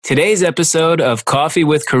Today's episode of Coffee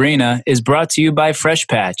with Karina is brought to you by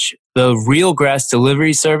Freshpatch, the real grass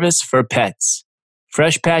delivery service for pets.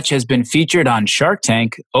 Freshpatch has been featured on Shark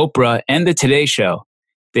Tank, Oprah, and The Today Show.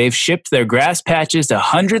 They've shipped their grass patches to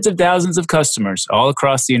hundreds of thousands of customers all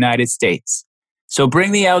across the United States. So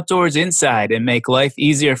bring the outdoors inside and make life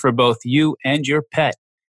easier for both you and your pet.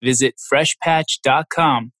 Visit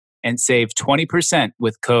freshpatch.com and save 20%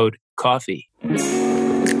 with code COFFEE.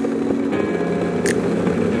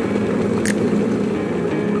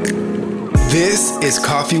 This is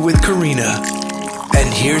Coffee with Karina.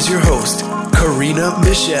 And here's your host, Karina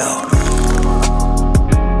Michelle.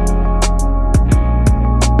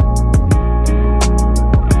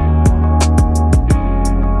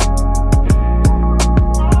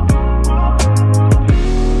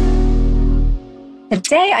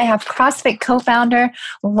 Today, I have CrossFit co-founder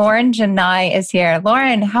Lauren Janai is here.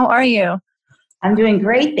 Lauren, how are you? I'm doing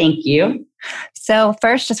great, thank you. So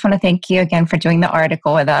first, just want to thank you again for doing the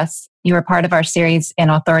article with us. You were part of our series in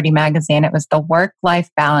Authority Magazine. It was the work-life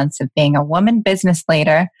balance of being a woman business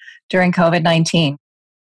leader during COVID-19.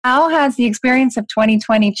 How has the experience of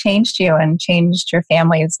 2020 changed you and changed your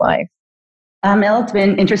family's life? Well, it's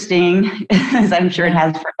been interesting, as I'm sure it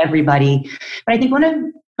has for everybody. But I think one of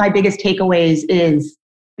my biggest takeaways is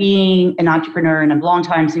being an entrepreneur and a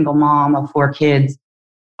longtime single mom of 4 kids.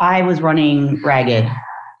 I was running ragged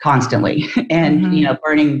constantly and,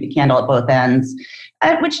 burning the candle at both ends,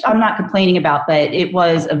 which I'm not complaining about, but it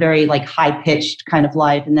was a very high-pitched kind of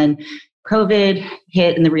life. And then COVID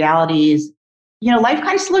hit and the realities, life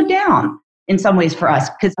kind of slowed down in some ways for us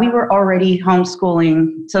because we were already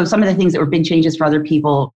homeschooling. So some of the things that were big changes for other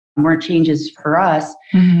people weren't changes for us.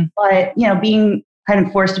 Mm-hmm. But, being kind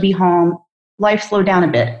of forced to be home, life slowed down a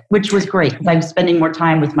bit, which was great because I was spending more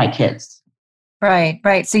time with my kids.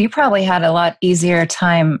 Right. So you probably had a lot easier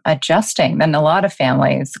time adjusting than a lot of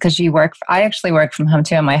families because I actually work from home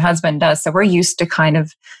too, and my husband does. So we're used to kind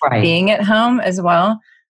of being at home as well,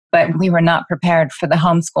 but we were not prepared for the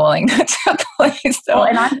homeschooling that took place. So. Well,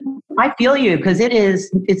 and I feel you because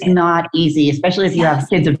it's not easy, especially if you have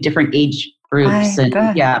kids of different age groups.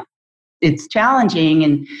 It's challenging.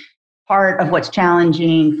 And part of what's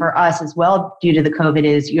challenging for us as well due to the COVID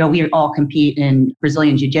is, we all compete in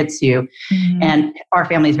Brazilian Jiu-Jitsu and our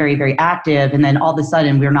family is very, very active. And then all of a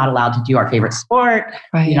sudden we're not allowed to do our favorite sport.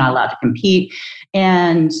 Right. You're not allowed to compete.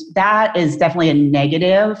 And that is definitely a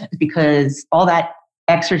negative because all that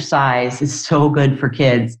exercise is so good for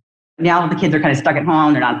kids. Now the kids are kind of stuck at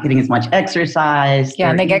home. They're not getting as much exercise. Yeah,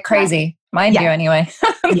 and they get crazy. Mine do anyway.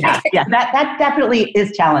 That definitely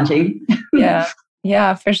is challenging.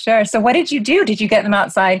 Yeah, for sure. So what did you do? Did you get them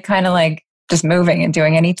outside kind of just moving and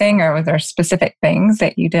doing anything, or were there specific things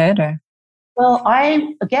that you did? Or? Well,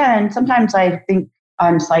 sometimes I think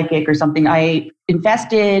I'm psychic or something. I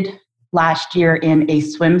invested last year in a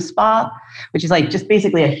swim spa, which is just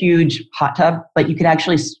basically a huge hot tub, but you could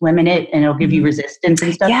actually swim in it and it'll give you resistance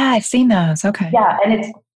and stuff. Yeah, I've seen those. Okay. Yeah, and it's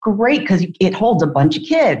great because it holds a bunch of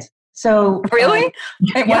kids. So really?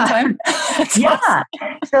 At one time? Yeah.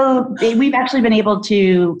 So we've actually been able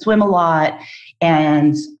to swim a lot.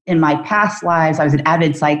 And in my past lives, I was an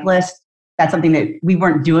avid cyclist. That's something that we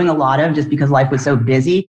weren't doing a lot of just because life was so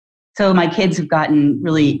busy. So my kids have gotten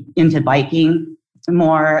really into biking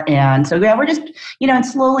more. And so, we're just, and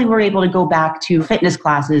slowly we're able to go back to fitness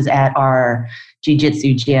classes at our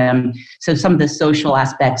jiu-jitsu gym. So some of the social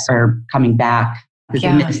aspects are coming back because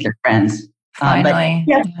they miss their friends. Finally.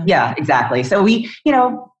 Yeah, exactly. So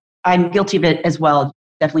I'm guilty of it as well.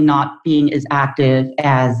 Definitely not being as active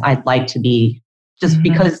as I'd like to be just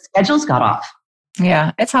because schedules got off.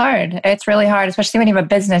 Yeah, it's hard. It's really hard, especially when you have a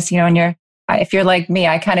business, and if you're like me,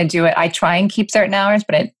 I kind of do it. I try and keep certain hours,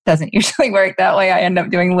 but it doesn't usually work that way. I end up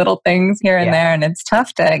doing little things here and there, and it's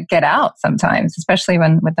tough to get out sometimes, especially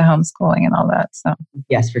with the homeschooling and all that. So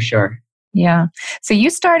yes, for sure. Yeah. So you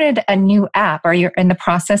started a new app, or you're in the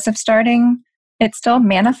process of starting it still,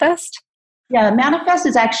 Manifest? Yeah, Manifest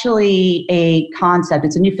is actually a concept.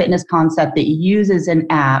 It's a new fitness concept that uses an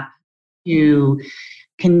app to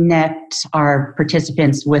connect our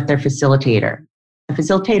participants with their facilitator. The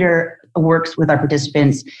facilitator works with our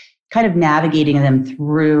participants, kind of navigating them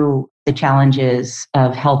through the challenges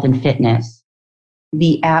of health and fitness.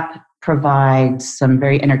 The app provides some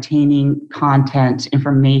very entertaining content,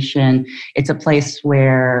 information. It's a place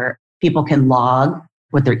where people can log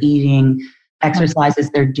what they're eating, exercises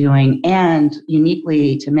they're doing, and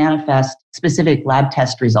uniquely to Manifest, specific lab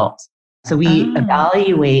test results. So we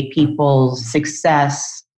evaluate people's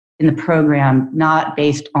success in the program, not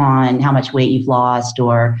based on how much weight you've lost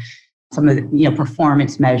or some of the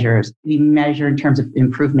performance measures. We measure in terms of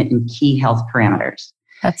improvement in key health parameters.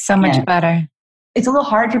 That's so much better. It's a little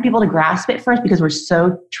hard for people to grasp it first because we're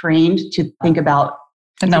so trained to think about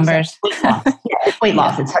the numbers. Weight loss. It's weight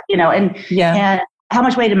loss. It's, and how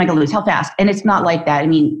much weight am I going to lose? How fast? And it's not like that. I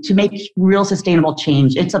mean, to make real sustainable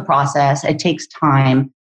change, it's a process. It takes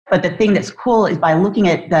time. But the thing that's cool is by looking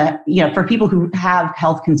at for people who have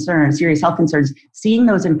health concerns, serious health concerns, seeing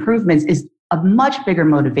those improvements is a much bigger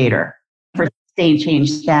motivator for sustained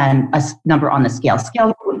change than a number on the scale.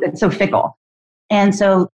 It's so fickle. And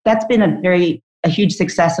so that's been a huge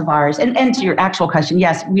success of ours. And to your actual question,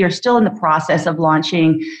 yes, we are still in the process of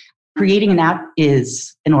launching. Creating an app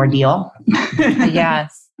is an ordeal.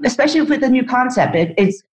 Yes. Especially with a new concept.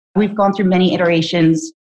 We've gone through many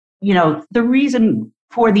iterations. The reason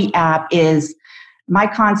for the app is my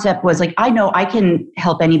concept was like, I know I can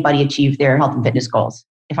help anybody achieve their health and fitness goals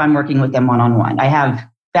if I'm working with them one-on-one. I have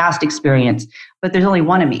vast experience, but there's only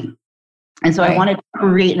one of me. And so I wanted to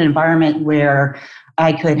create an environment where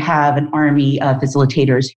I could have an army of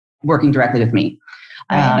facilitators working directly with me.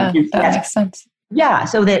 That makes sense. Yeah,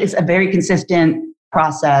 so that it's a very consistent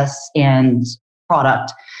process and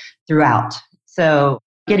product throughout. So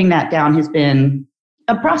getting that down has been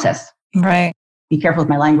a process. Right. Be careful with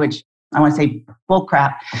my language. I want to say bull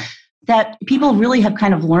crap. That people really have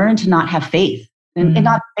kind of learned to not have faith. And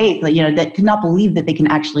not faith, but, that to not believe that they can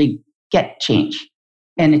actually get change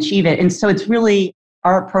and achieve it. And so it's really,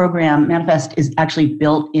 our program, Manifest, is actually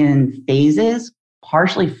built in phases,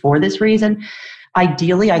 partially for this reason.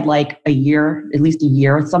 Ideally, I'd like at least a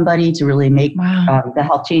year with somebody to really make the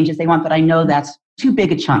health changes they want. But I know that's too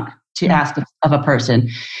big a chunk to ask of a person.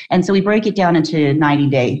 And so we break it down into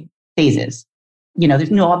 90-day phases.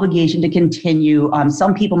 There's no obligation to continue.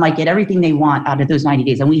 Some people might get everything they want out of those 90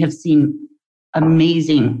 days. And we have seen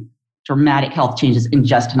amazing, dramatic health changes in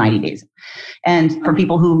just 90 days. And for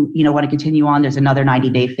people who, want to continue on, there's another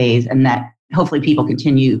 90-day phase. And that hopefully people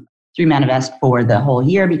continue through Manifest for the whole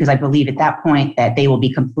year, because I believe at that point that they will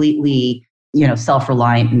be completely,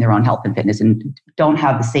 self-reliant in their own health and fitness and don't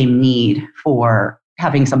have the same need for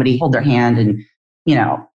having somebody hold their hand and,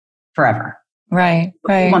 forever. Right.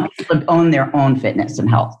 We want people to own their own fitness and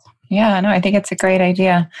health. Yeah, no, I think it's a great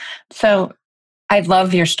idea. So I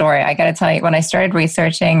love your story. I got to tell you, when I started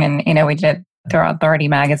researching and, we did through Authority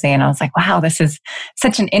magazine, I was like, wow, this is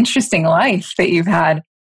such an interesting life that you've had.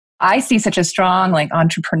 I see such a strong,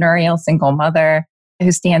 entrepreneurial single mother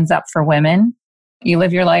who stands up for women. You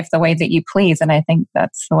live your life the way that you please. And I think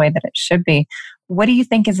that's the way that it should be. What do you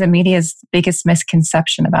think is the media's biggest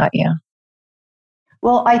misconception about you?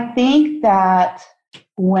 Well, I think that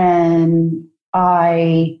when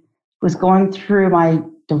I was going through my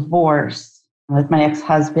divorce with my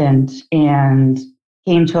ex-husband and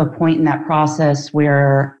came to a point in that process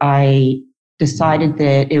where I decided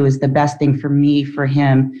that it was the best thing for me, for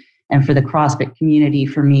him, and for the CrossFit community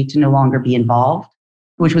for me to no longer be involved,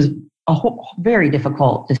 which was a very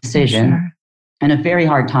difficult decision and a very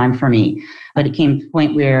hard time for me. But it came to a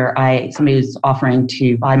point where somebody was offering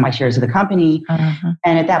to buy my shares of the company.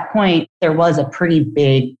 And at that point, there was a pretty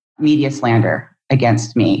big media slander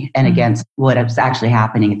against me and against what was actually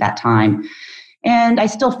happening at that time. And I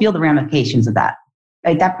still feel the ramifications of that.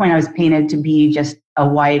 At that point, I was painted to be just a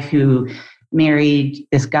wife who married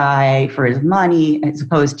this guy for his money, as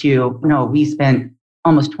opposed to, we spent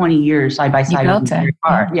almost 20 years side by side.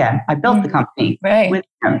 I built the company with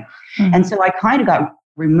him. And so I kind of got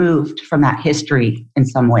removed from that history in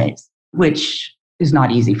some ways, which is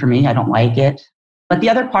not easy for me. I don't like it. But the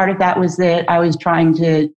other part of that was that I was trying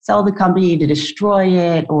to sell the company, to destroy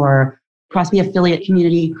it, or cross the affiliate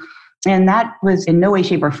community. And that was in no way,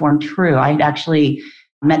 shape, or form true. I had actually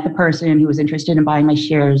met the person who was interested in buying my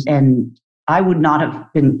shares, and I would not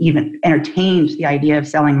have been even entertained the idea of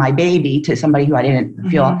selling my baby to somebody who I didn't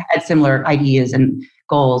feel had similar ideas and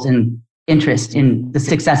goals and interest in the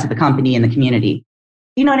success of the company and the community.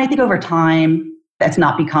 And I think over time, that's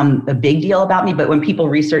not become a big deal about me. But when people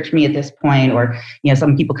research me at this point, or,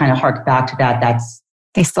 some people kind of hark back to that,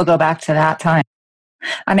 they still go back to that time.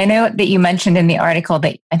 And I know that you mentioned in the article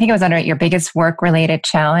that I think it was under your biggest work-related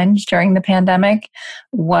challenge during the pandemic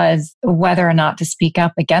was whether or not to speak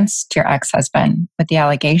up against your ex-husband with the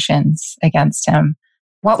allegations against him.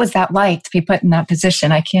 What was that like to be put in that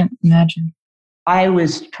position? I can't imagine. I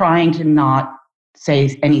was trying to not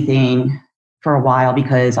say anything for a while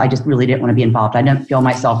because I just really didn't want to be involved. I didn't feel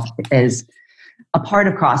myself as a part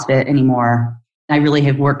of CrossFit anymore. I really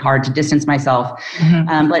have worked hard to distance myself.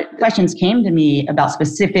 But questions came to me about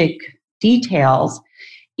specific details,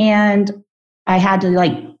 and I had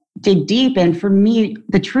to dig deep. And for me,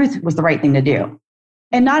 the truth was the right thing to do.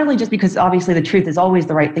 And not only just because obviously the truth is always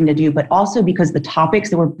the right thing to do, but also because the topics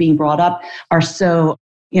that were being brought up are so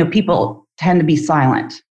people tend to be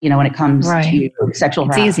silent, when it comes to sexual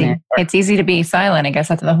harassment. It's easy to be silent. I guess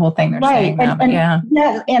that's the whole thing they're saying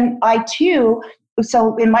now. And I too,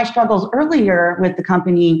 so in my struggles earlier with the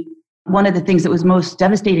company, one of the things that was most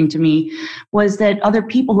devastating to me was that other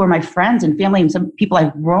people who are my friends and family and some people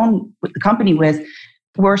I've grown with the company with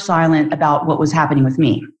were silent about what was happening with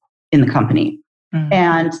me in the company. Mm-hmm.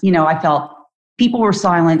 And, I felt people were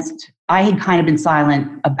silenced. I had kind of been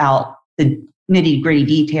silent about the nitty-gritty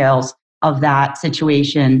details of that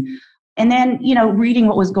situation. And then, reading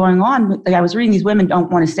what was going on, I was reading these women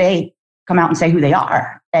don't want to come out and say who they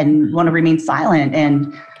are and want to remain silent.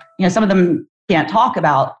 And, some of them can't talk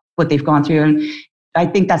about what they've gone through. And I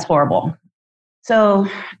think that's horrible. So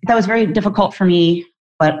that was very difficult for me,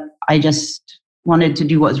 but I just wanted to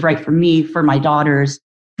do what was right for me, for my daughters,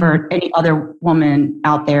 for any other woman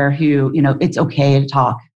out there who, it's okay to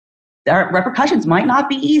talk. The repercussions might not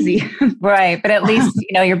be easy. Right. But at least,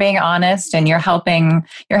 you're being honest and you're helping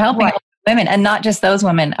right. Women, and not just those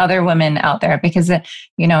women, other women out there, because,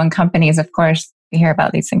 in companies, of course, you hear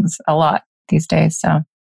about these things a lot these days. So.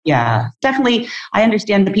 Yeah, definitely. I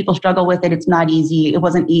understand that people struggle with it. It's not easy. It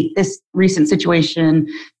wasn't this recent situation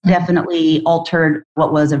definitely altered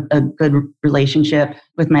what was a good relationship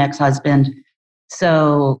with my ex-husband.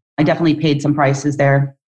 So I definitely paid some prices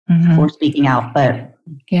there for speaking out. But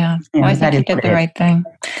yeah, I think you did the right thing.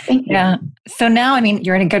 Thank you. Yeah. So now,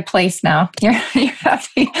 you're in a good place now. You're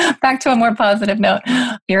happy. Back to a more positive note.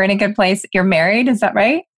 You're in a good place. You're married, is that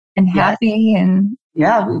right? And happy and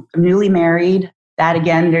I'm newly married. That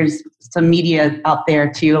again, there's some media out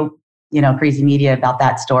there too, crazy media about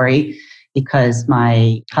that story, because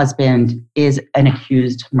my husband is an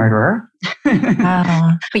accused murderer.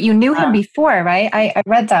 Wow. But you knew him before, right? I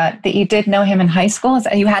read that you did know him in high school.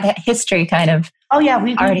 So you had history kind of. Oh yeah,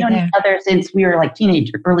 we've known each other since we were like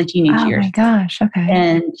early teenage years. Oh my gosh, okay.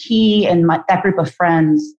 And he and that group of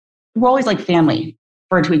friends were always like family,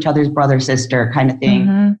 referred to each other as brother, sister kind of thing.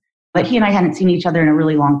 Mm-hmm. But he and I hadn't seen each other in a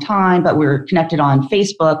really long time, but we were connected on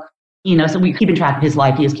Facebook, so we were keeping track of his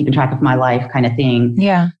life. He was keeping track of my life kind of thing.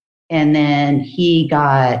 Yeah. And then he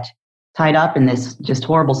got tied up in this just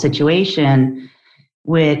horrible situation,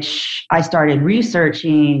 which I started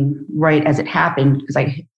researching right as it happened, because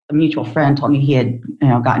a mutual friend told me he had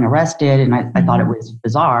gotten arrested, and I thought it was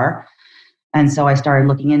bizarre. And so I started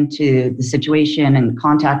looking into the situation and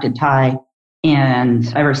contacted Ty, and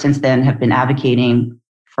ever since then have been advocating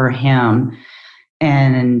for him.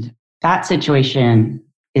 And that situation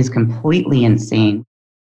is completely insane.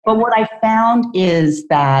 But what I found is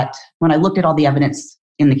that when I looked at all the evidence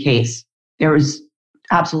in the case, there was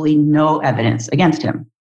absolutely no evidence against him.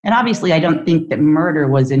 And obviously, I don't think that murder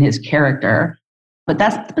was in his character, but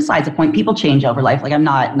that's besides the point. People change over life. Like, I'm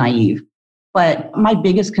not naive. But my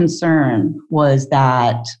biggest concern was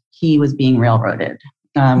that he was being railroaded.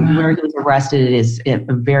 Where he was arrested is a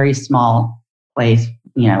very small place,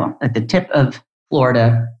 at the tip of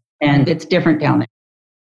Florida, and it's different down there.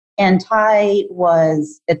 And Ty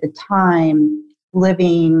was, at the time,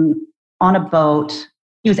 living on a boat.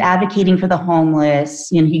 He was advocating for the homeless.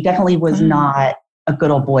 He definitely was not a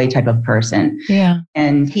good old boy type of person. Yeah.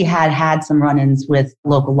 And he had some run-ins with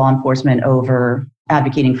local law enforcement over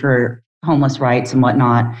advocating for homeless rights and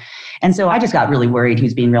whatnot. And so I just got really worried he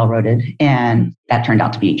was being railroaded, and that turned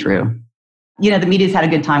out to be true. The media's had a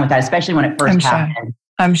good time with that, especially when it first happened.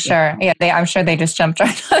 I'm sure. Yeah, I'm sure they just jumped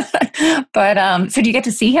right on that. But so do you get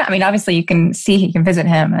to see him? Obviously you can visit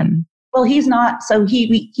him. And well, he's not. So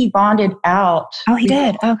he bonded out. Oh, he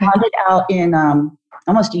did? Okay. Bonded out in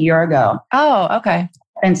almost a year ago. Oh, okay.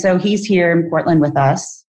 And so he's here in Portland with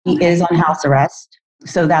us. He is on house arrest.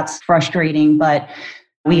 So that's frustrating, but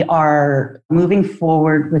we are moving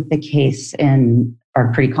forward with the case and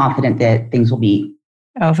are pretty confident that things will be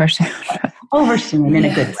over soon. In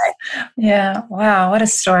a good way. Yeah. Wow. What a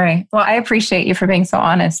story. Well, I appreciate you for being so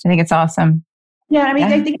honest. I think it's awesome. Yeah.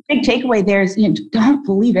 I think the big takeaway there is, don't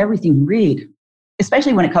believe everything you read,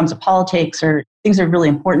 especially when it comes to politics or things that are really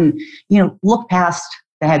important. Look past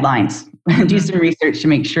the headlines, do some research to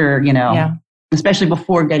make sure, especially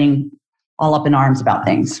before getting all up in arms about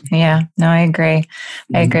things. Yeah. No, I agree.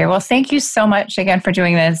 Well, thank you so much again for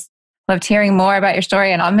doing this. Loved hearing more about your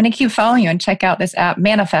story, and I'm going to keep following you and check out this app,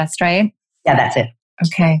 Manifest, right? Yeah, that's it.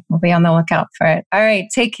 Okay. We'll be on the lookout for it. All right.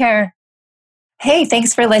 Take care. Hey,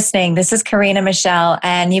 thanks for listening. This is Karina Michelle,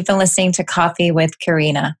 and you've been listening to Coffee with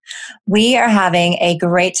Karina. We are having a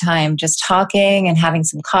great time just talking and having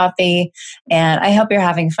some coffee, and I hope you're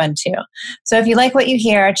having fun too. So if you like what you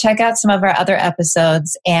hear, check out some of our other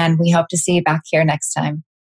episodes, and we hope to see you back here next time.